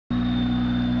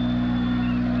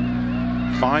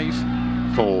5,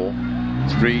 4,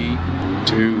 3,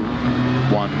 2,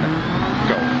 1,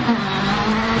 go.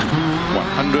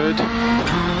 100,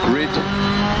 grid,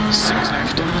 6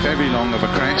 left, very long of a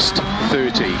crest,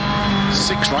 30,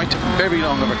 6 right, very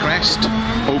long of a crest,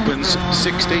 opens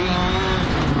 60,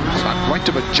 flat right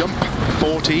of a jump,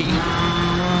 40,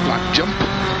 flat jump,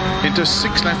 into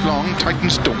 6 left long,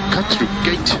 tightens, don't cut through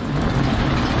gate,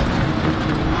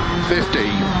 50,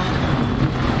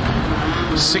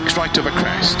 6 right of a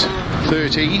crest,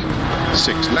 30,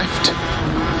 6 left,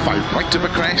 5 right of a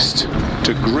crest,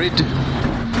 to grid,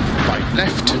 5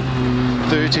 left,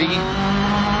 30,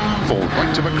 4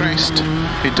 right of a crest,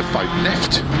 into 5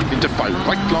 left, into 5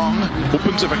 right long,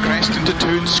 opens of a crest, into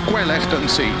turn, square left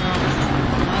unseen.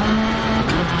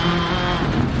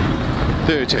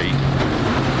 30,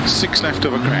 6 left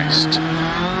of a crest,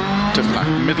 to flat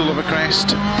middle of a crest,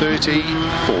 30,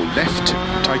 4 left,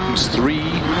 tightens 3,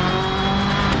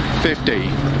 50,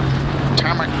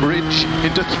 tarmac bridge,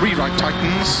 into 3 right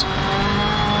tightens,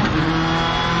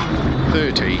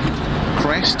 30,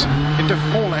 crest, into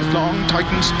 4 left long,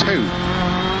 tightens 2,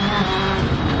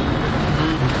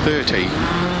 30,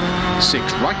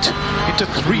 6 right, into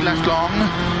 3 left long,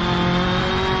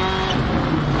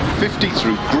 50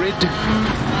 through grid,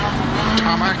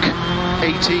 tarmac,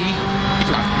 80,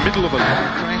 flat middle of a long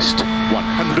crest,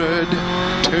 100,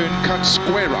 turn cut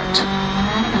square right,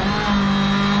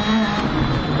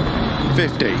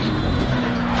 50,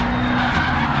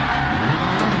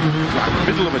 flat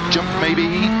middle of a jump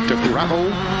maybe, to gravel,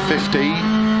 50,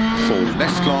 4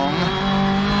 left long,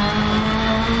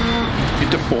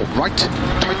 into 4 right,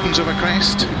 tightens of a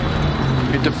crest,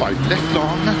 into 5 left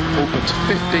long, opens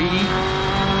 50,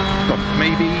 bump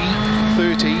maybe,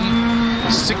 30,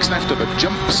 6 left of a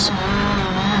jumps,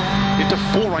 into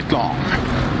 4 right long,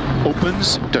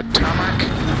 opens to tarmac,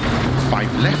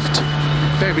 5 left,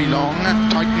 very long,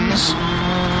 tightens,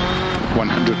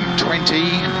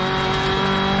 120,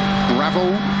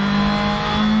 gravel,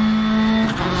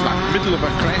 flat middle of a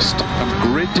crest, and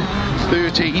grid,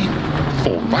 30,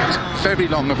 4 right, very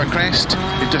long of a crest,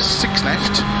 into 6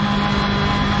 left,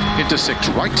 into 6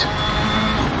 right,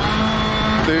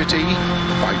 30,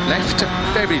 5 left,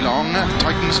 very long,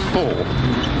 tightens 4,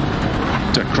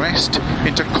 to crest,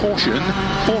 into caution,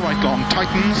 4 right long,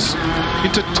 tightens,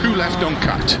 into 2 left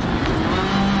uncut,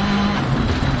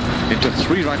 into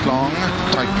 3 right long,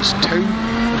 tightens 2,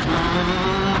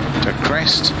 to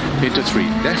crest, into 3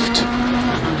 left,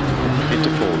 into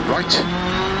 4 right,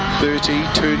 30,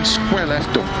 turn square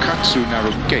left, don't cut through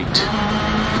narrow gate,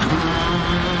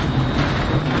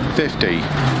 50,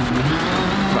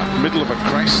 flat middle of a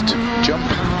crest, jump,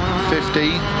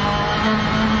 50,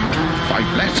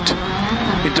 5 left,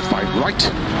 into 5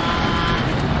 right,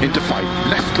 into 5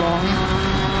 left long,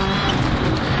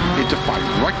 into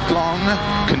 5 right long,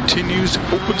 continues,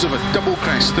 opens of a double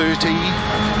crest, 30,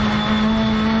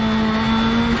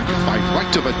 5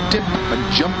 right of a dip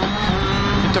and jump,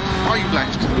 into 5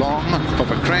 left long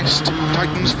of a crest,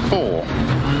 tightens 4,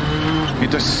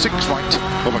 into 6 right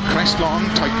of a crest long,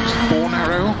 tightens 4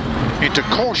 narrow, into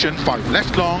caution, 5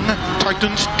 left long,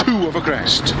 tightens 2 of a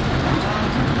crest,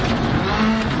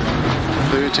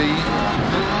 30,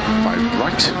 5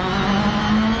 right,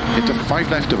 into 5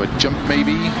 left of a jump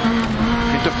maybe,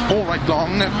 into 4 right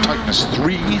long, tightness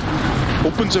 3,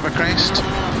 opens of a crest,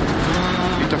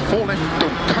 into 4 left,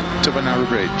 don't cut to a narrow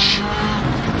bridge,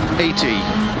 80,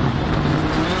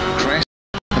 crest,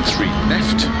 and 3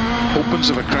 left, opens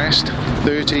of a crest,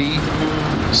 30,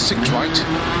 6 right,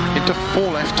 into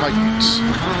 4 left, tightens,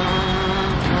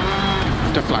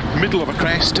 to flat middle of a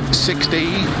crest, 60,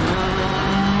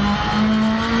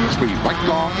 3 right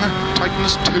long,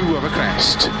 tightens 2 of a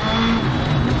crest,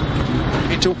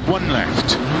 into 1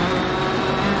 left,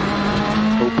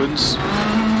 opens,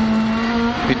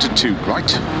 into 2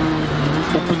 right,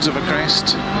 opens of a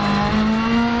crest,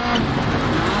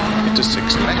 into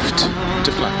 6 left,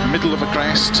 to flat middle of a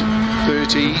crest,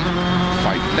 30,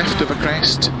 5 left of a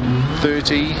crest,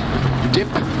 30, dip,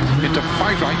 into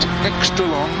 5 right, extra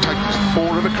long, tightens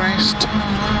 4 of a crest,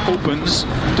 opens,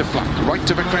 to flat right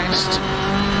of a crest,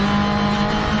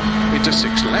 into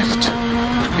 6 left,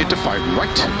 into 5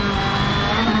 right,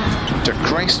 to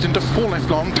crest, into 4 left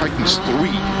long, tightens 3,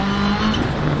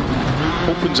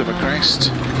 opens of a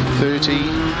crest, 30,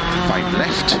 5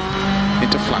 left,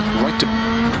 into flat right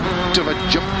of a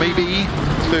jump maybe,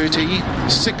 30,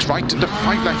 6 right, into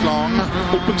 5 left long,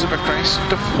 opens of a crest,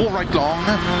 to 4 right long,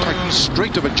 tightens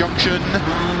straight of a junction,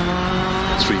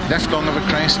 3 left long of a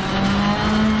crest,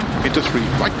 into 3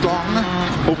 right long,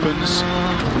 opens,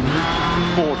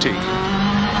 40,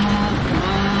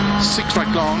 6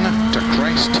 right long to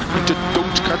crest, into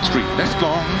don't cut 3 left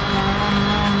long,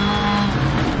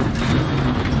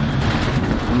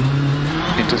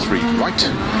 into 3 right,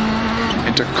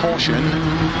 into caution,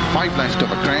 5 left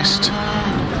over crest,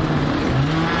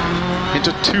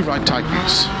 into 2 right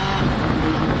tightens,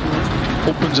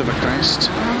 opens over crest,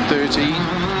 30,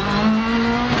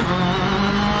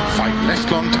 5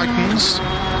 left long tightens,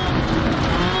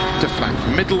 to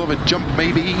flat middle of a jump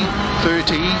maybe,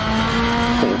 30,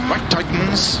 4 right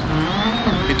tightens,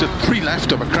 into 3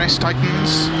 left of a crest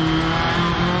tightens,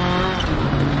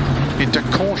 into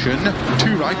caution,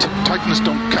 2 right, tightens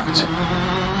don't cut,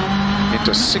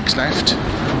 into 6 left,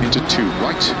 into 2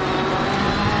 right,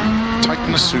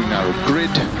 tightens through narrow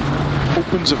grid,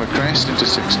 opens of a crest into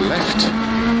 6 left,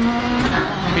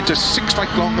 into 6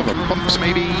 right long over bumps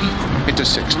maybe, into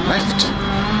 6 left,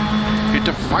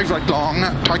 into 5 right long,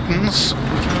 tightens,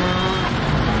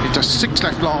 into 6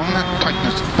 left long,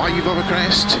 tightens 5 over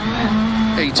crest,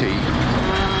 80,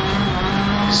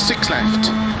 6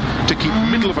 left, to keep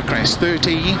middle of a crest,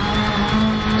 30,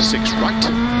 6 right,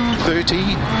 30,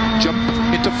 jump,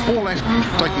 into 4 left,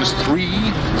 tightens 3,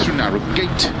 through narrow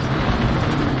gate,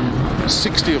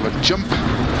 60 over jump,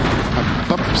 and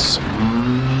bumps,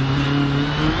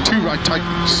 2 right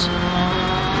tightens,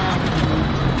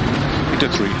 into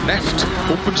 3 left,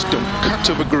 opens don't cut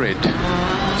over grid,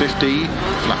 50,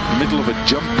 flat middle of a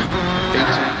jump,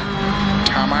 80,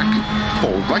 tarmac,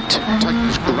 4 right,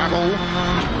 tightens gravel,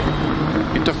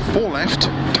 into 4 left,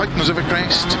 tightens over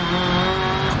crest,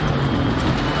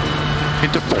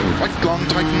 into 4 right long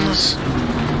tightens,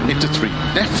 into 3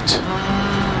 left,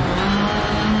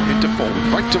 into 4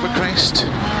 right of a crest,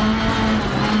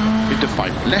 into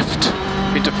 5 left,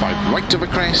 into 5 right of a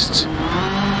crest,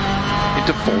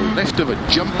 into 4 left of a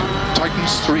jump,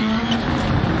 tightens 3,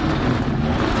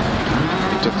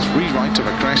 into 3 right of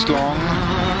a crest long,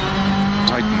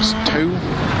 tightens 2,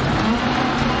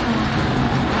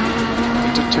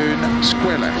 into turn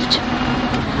square left,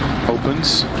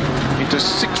 opens, into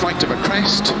 6 right of a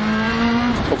crest,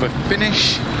 over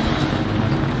finish,